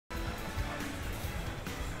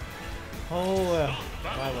Oh,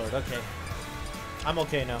 my lord. Okay. I'm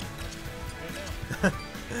okay now.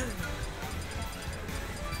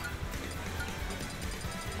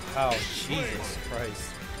 Oh, Jesus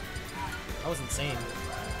Christ. That was insane.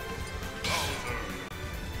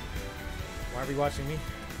 Why are we watching me?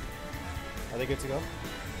 Are they good to go?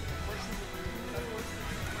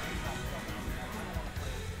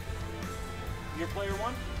 Your player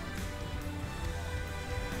one?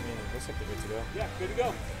 I mean, it looks like they're good to go. Yeah, good to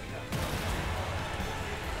go.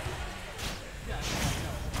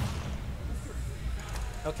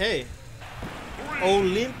 Okay.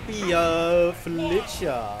 Olympia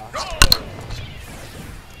Flitcher.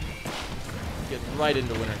 Get right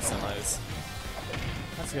into winner semis.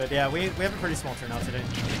 That's good. Yeah, we have a pretty small turnout today.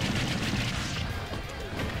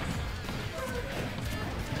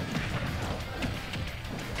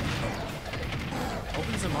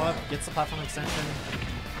 Opens him up, gets the platform extension.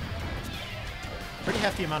 Pretty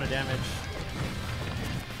hefty amount of damage.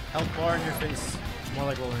 Health bar in your face. More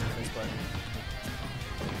like roller in your face, but.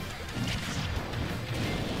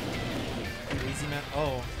 Easy man.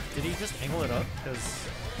 Oh, did he just angle it up? Because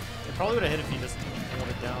it probably would have hit if he just angled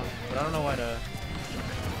it down. But I don't know why to.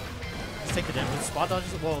 Let's take the damage. Spot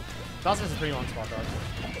dodges. Well, Bowser has a pretty long spot dodge.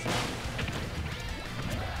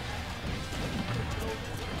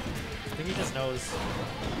 I think he just knows.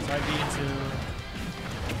 So I'd be into.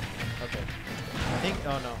 Okay. I think.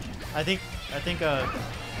 Oh no. I think.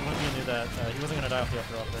 Olympia knew that he wasn't gonna die off the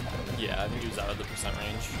upper up then. Yeah, I think he was out of the percent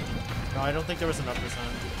range. No, I don't think there was enough percent.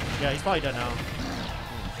 Yeah, he's probably dead now.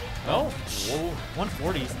 Oh, whoa.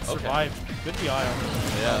 140 survived. Okay. Good DI on him.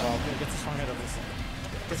 Yeah. Oh, well, gets a strong hit of this.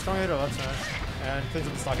 Gets a strong hit of up smash. And cleans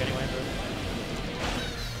up the stock anyway. But...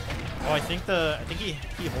 Oh, I think he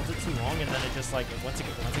holds it too long and then it just like once it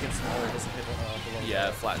gets smaller it doesn't hit below. Yeah,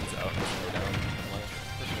 it flattens out. Go down.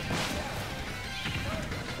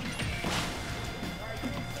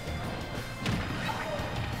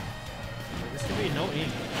 This could be no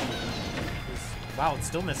ink. Wow, it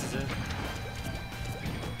still misses it.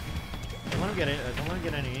 I don't want to get it. I don't want to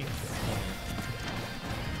get any ink.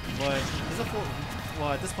 But he's a full.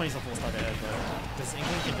 Well, at this point he's a full start ahead. But this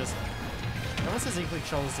Inkling can just. Everyone says Inkling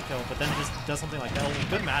shows to kill, but then just does something like that. Oh,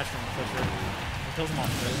 good match from Flitcher. He kills him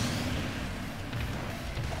off straight.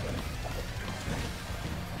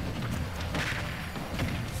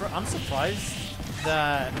 I'm surprised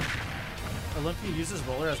that Olympia uses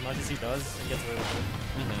roller as much as he does and gets rid of it.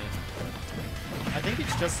 I think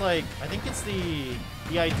it's just like it's the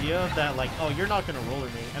idea of that like, oh, you're not gonna roller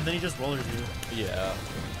me, and then he just rollers you. Yeah.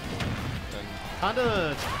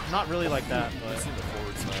 Kinda not really like that, but the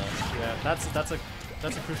forward smash. Yeah, that's a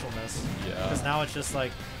crucial miss. Yeah. Because now it's just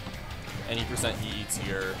like any percent he eats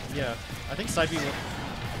here. Yeah. I think Side B would.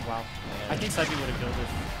 Wow. I think Side B would have killed if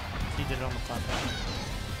he did it on the platform.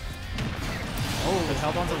 Oh,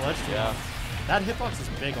 held onto the ledge too. Yeah. That hitbox is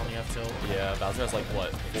big on the F tilt. Yeah, Bowser has like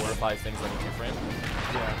what, 4 or 5 things like a 2-frame.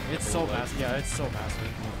 Yeah, it's so massive. Yeah, it's so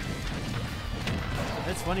massive.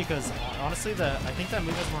 It's funny because honestly, I think that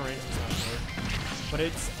move has more range than Smash 4, but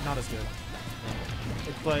it's not as good.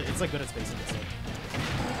 But it's like good at spacing. It's like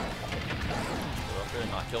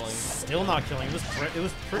not killing. Still not killing. It was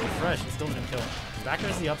pretty fresh. He still didn't kill. Back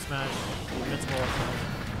there's the up smash. Invincible up smash.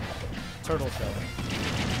 Turtle shell.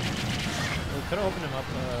 We could have opened him up.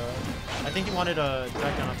 I think he wanted a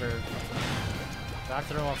drag down up air. Back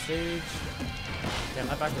throw off stage. Damn,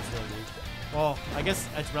 that back was really weak. Well, I guess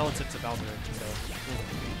it's relative to Bowser, so.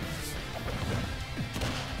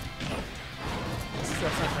 This is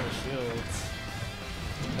up smash for the shields.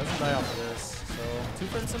 Doesn't die off of this, so 2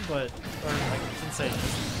 prints him, but, or I can say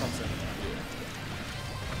just pumps him.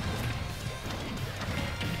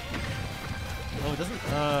 Oh, it doesn't,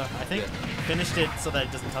 I think finished it so that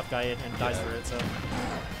it doesn't tough guy it and dies for it, so.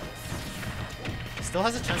 Still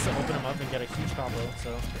has a chance to open him up and get a huge combo,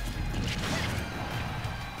 so.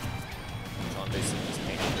 John basically just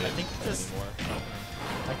can't get it. I think just, anymore.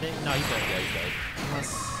 I think, no, he's dead. Yeah, he's dead.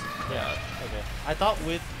 Unless, yeah. Okay. I thought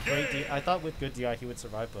with good DI he would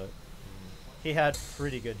survive, but he had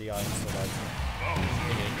pretty good DI and survived.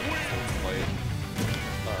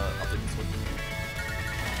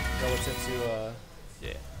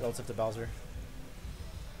 Relative to Bowser.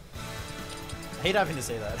 I hate having to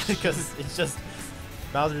say that because it's just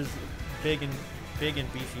Bowser's big and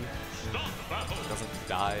beefy. Doesn't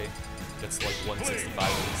die. Gets like 165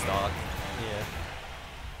 in stock. Yeah.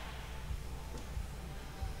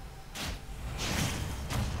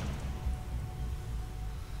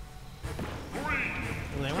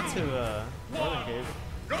 Well, they went to Northern Cave.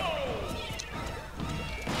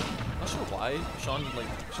 Not sure why Sean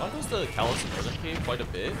goes to Callus and Northern Cave quite a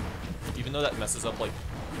bit, even though that messes up like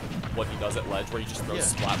what he does at ledge, where he just throws Yeah.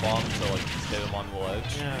 splat bomb to like hit him on the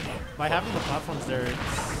ledge. Yeah, by having the platforms there,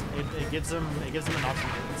 it gives him an option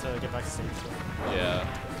to get back to stage. So. Yeah.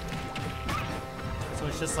 So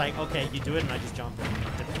it's just like, okay, you do it, and I just jump and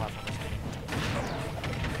hit the platforms.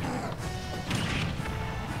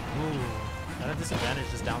 Ooh, that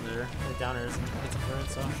disadvantage is down there. Down there isn't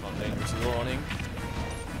interference, so. Sean Banger's heal on Ink.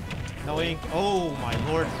 No ink. Oh my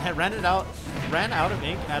lord! Ran out of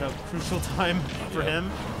ink at a crucial time for him,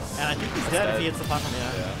 and I think he's dead if he hits the platform.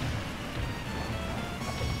 Yeah.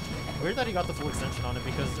 Weird that he got the full extension on it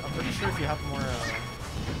because I'm pretty sure if you have more.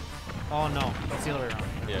 Oh no, it's the other way around.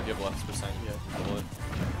 Yeah, if you have less percent, Yeah. double it.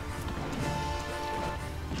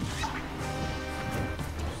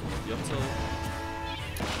 You have to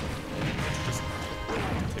just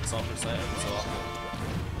takes on percent every so often.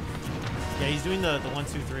 Yeah, he's doing the 1,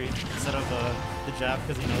 2, 3 instead of the jab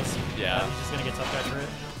because he knows. Yeah. He's just gonna get tough guy for it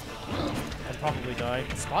and probably die.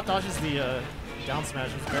 Spot dodges the down smash.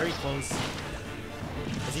 It was very close.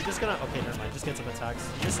 Is he just gonna? Okay, never mind. Just get some attacks.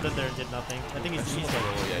 He just stood there and did nothing. I think he's dead.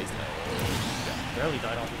 Yeah, he's dead. Yeah, barely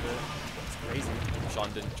died off of it. It's crazy. Sean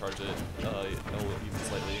didn't charge it, even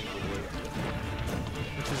slightly.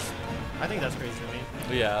 Which is, I think that's crazy to me.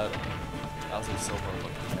 But yeah, that was so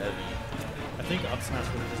fucking heavy. I think up smash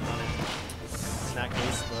would have just done it in that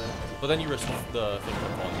case, But then you risk the thing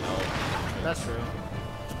from falling out. that's true.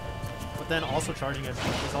 But then also charging it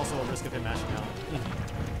is also a risk of him mashing out.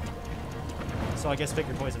 So I guess pick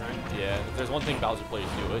your poison, right? Yeah, if there's one thing Bowser players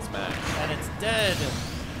do, it's mash. And it's dead!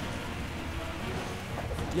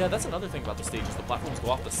 Yeah, that's another thing about the stage is the platforms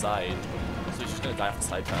go off the side, so he's just gonna die off the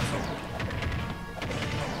side pass.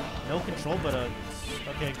 No control, but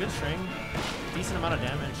okay, good string. Decent amount of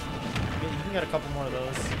damage. You can get a couple more of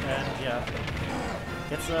those, and yeah.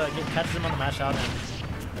 Catches him on the mash out, and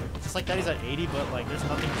just like that he's at 80, but like there's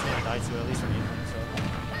nothing he's gonna die to, at least from Inkling, so.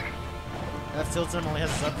 That tilts him, only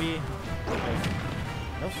has his up B.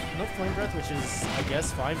 No flame breath, which is I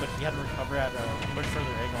guess fine, but he had to recover at a much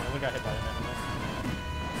further angle, and we got hit by him anyway.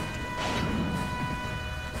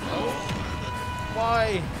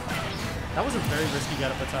 Why? That was a very risky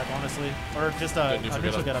get-up attack, honestly. Or just a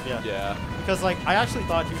neutral get-up, yeah. Yeah. Because, like, I actually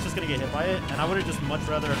thought he was just going to get hit by it, and I would have just much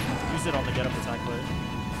rather used it on the get-up attack, but...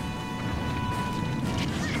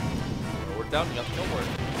 We're down, you got the kill for it.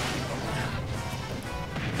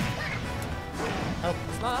 Oh.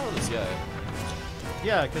 It's not out of this yet.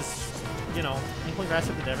 Yeah, because, you know, Inkling racks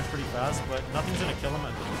up the damage pretty fast, but nothing's going to kill him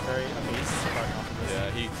at a base starting off of this.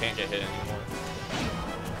 Yeah, he can't get hit anymore.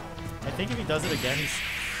 I think if he does it again, he's...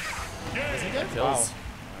 Is he dead? Kills.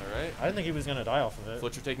 Wow. Alright. I didn't think he was going to die off of it.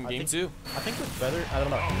 Flitcher taking game 2. I think with better... I don't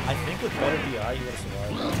know. I think with better DI, he would have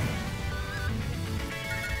survived.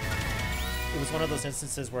 It was one of those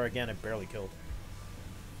instances where, again, it barely killed.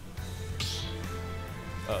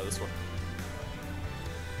 This one.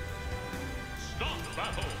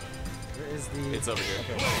 Where is the... It's over here.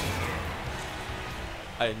 Okay.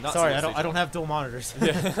 Sorry, I don't have dual monitors.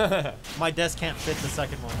 Yeah. My desk can't fit the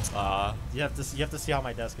second one. You have to see how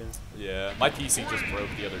my desk is. Yeah. My PC just broke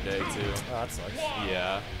the other day too. Oh, that sucks.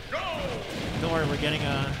 Yeah. Don't worry, we're getting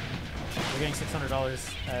 $600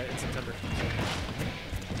 in September.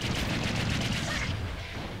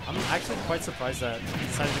 I'm actually quite surprised that he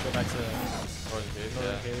decided to go back to Northern Cave.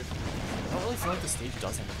 Northern Yeah. Cave. I don't really feel like the stage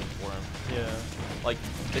does anything for him. Yeah. Like,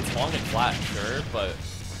 it's long and flat, sure, but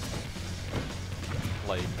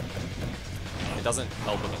like, it doesn't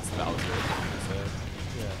help against Bowser. So,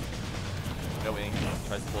 Yeah. no Ink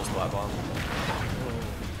tries to pull splat bomb. Oh.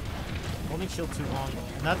 Holding shield too long,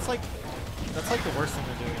 and that's like the worst thing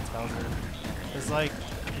to do against Bowser. Is like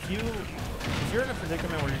if you're in a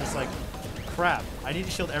predicament where you're just like, crap, I need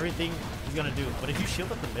to shield everything he's gonna do. But if you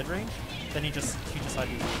shield at the mid range, then he just decides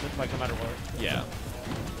to use it, like no matter what. Yeah.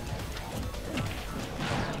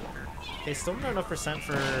 Okay, still not enough percent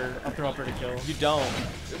for up throw upper to kill. You don't.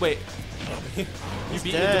 Wait. You beat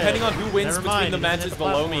me. Dead. Depending on who wins Never between mind, the he didn't matches hit the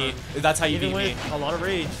below me, platform. that's how you Even beat me. with a lot of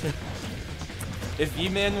rage. If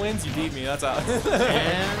V-Man wins, you beat me. That's how.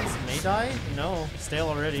 And may die? No, stale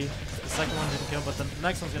already. The second one didn't kill, but the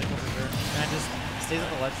next one's gonna kill for sure. And it just stays at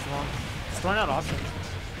the ledge too long. It's throwing out options.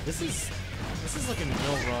 This is looking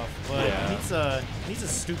real rough, but Yeah. he needs a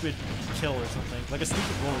stupid kill or something, like a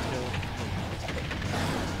stupid roller kill.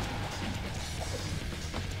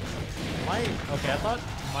 Okay, I thought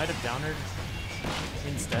he might have downered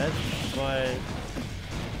instead, but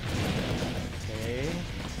okay.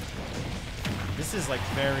 This is like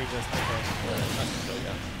very just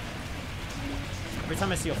okay. Every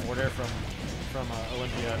time I see a forward air from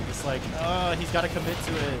Olympia, I'm just like, he's got to commit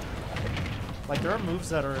to it. Like there are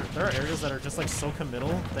areas that are just like so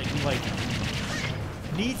committal that you like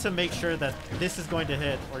need to make sure that this is going to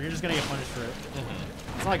hit, or you're just going to get punished for it.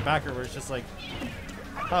 It's not like backer where it's just like,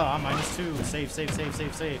 oh, I'm -2, save, save, save,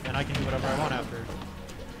 save, save, and I can do whatever I want after.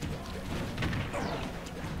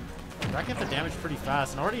 Racking up the damage pretty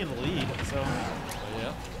fast, and already in the lead, so...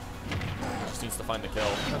 Yeah. Just needs to find the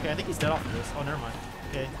kill. Okay, I think he's dead off of this. Oh, never mind.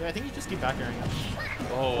 Okay, yeah, I think you just keep back airing him.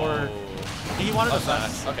 Oh. Or... I think he wanted to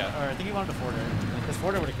flash. Okay. Or I think he wanted to forward air. Because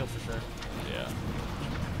forward air would have killed for sure. Yeah.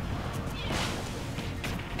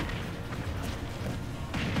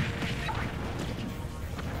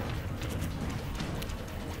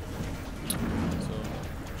 So,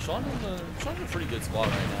 Sean in a pretty good spot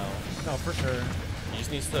right now. No, for sure. He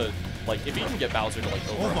just needs to, like, if he can get Bowser to, like,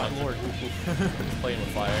 over Oh my lord. playing with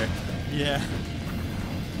fire. Yeah.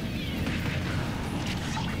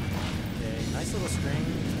 Okay, nice little string.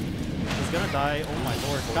 He's gonna die. Oh my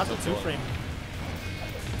lord. Got the 2-frame.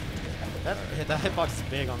 That hitbox is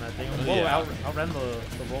big on that thing. Whoa, Yeah. outran the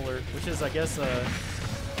roller, which is, I guess,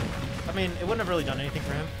 I mean, it wouldn't have really done anything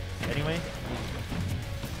for him anyway.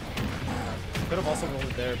 Could have also rolled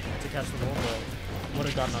it there to catch the roll, but would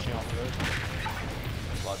have gotten nothing off of it.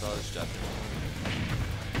 Flat dodge, Jeff.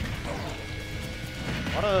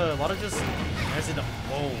 A lot of just.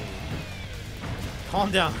 Whoa.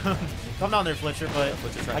 Calm down. Calm down there, Flitcher. But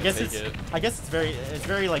Flitcher I guess it's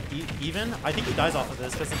very like even. I think he dies off of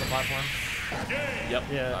this because of the platform. Yep.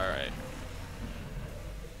 Yeah. All right.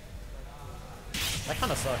 That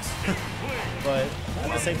kind of sucks. But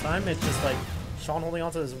at the same time, it's just like Sean holding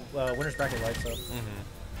on to his winner's bracket life. So.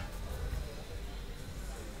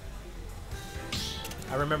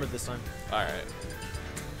 I remember this time. All right.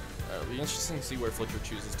 It'll be interesting to see where Flitcher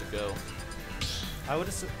chooses to go. I would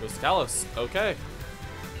assume. Goes to Kalos. Okay.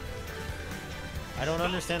 I don't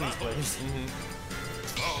understand these players.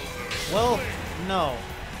 Well, no.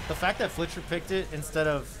 The fact that Flitcher picked it instead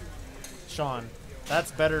of Sean,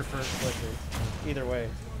 that's better for Flitcher. Either way.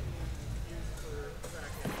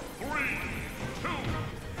 3, 2,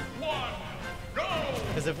 1, go!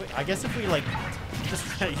 Because I guess if we like just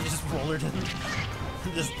rollered him,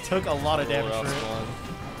 just took a lot of damage for it.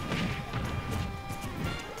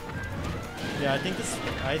 Yeah, I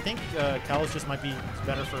think Kalos just might be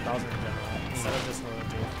better for Bowser in general instead of just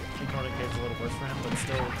Olympia. I think Northern Cave's a little worse for him, but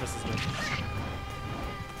still just as good.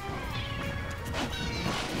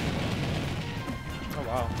 Oh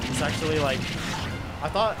wow, it's actually like I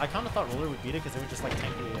kind of thought Roller would beat it because it would just like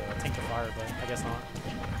tank the fire, but I guess not.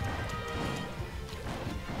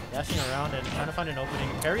 Dashing around and trying to find an opening,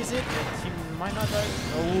 parries it, and he might not die.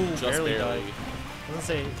 Oh, Just barely barely. died. I was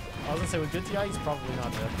gonna say with good TI, he's probably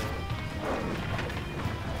not dead.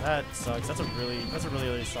 That sucks. That's a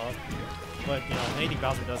really soft. But you know, anything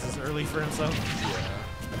Bowser does is early for himself. Yeah.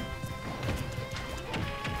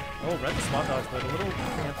 Oh, read the spot dodge, but a little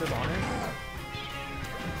preemptive on it.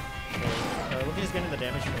 So, Olympia's getting the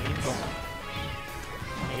damage he needs.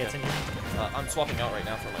 He gets in here. I'm swapping out right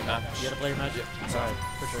now for my match. You gotta play your match? Yep. Alright,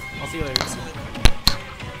 for sure. I'll see you later.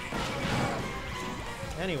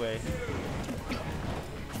 Anyway.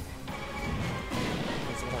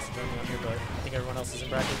 Someone else to join me on here, but I think everyone else is in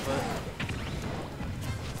bracket, but...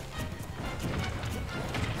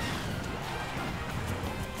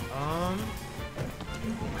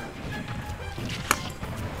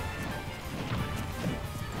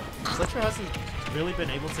 Flitcher hasn't really been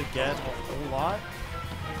able to get a whole lot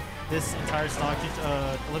this entire stock.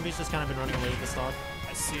 Olympia's just kind of been running away with the stock.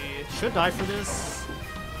 I see. Should die for this.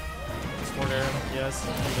 Just forward air. Yes.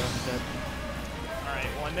 There you go. He's dead. Alright,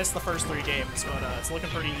 well I missed the first 3 games, but it's looking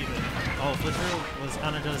pretty even. Oh, Flitcher was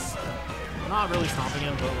kind of just not really stomping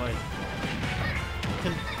him, but like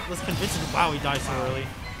was convincing. Wow, he died so early.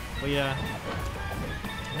 But yeah,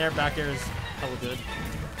 Nair back air is hella good.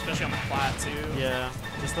 Especially on the plat too. Yeah,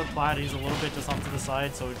 just the plat, he's a little bit just off to the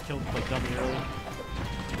side, so it killed like dummy early.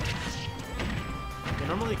 It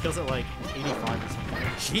normally kills at like 85 or something.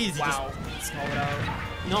 Jeez, Wow, small it out.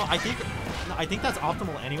 No, I think that's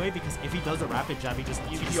optimal anyway, because if he does the rapid jab, he just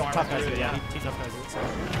You tough are guys through it. it, Yeah, yeah. he tough guys it.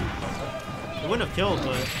 So it wouldn't have killed,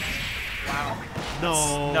 but Wow.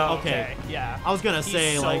 no. No, Okay. Yeah. I was gonna He's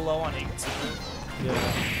say so like, low on ink too. yeah.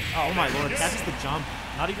 Oh my lord, goodness. catches the jump,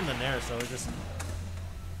 not even the nair, so it just.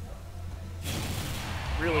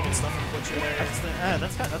 Really good stuff from Flitcher there.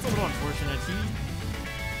 That's a little unfortunate. He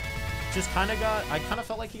just kind of got. I kind of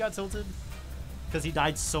felt like he got tilted because he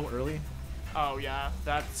died so early. Oh yeah,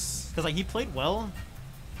 that's Because like he played well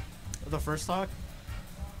the first stock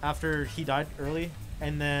after he died early,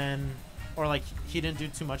 and then or like he didn't do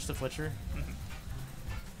too much to Flitcher,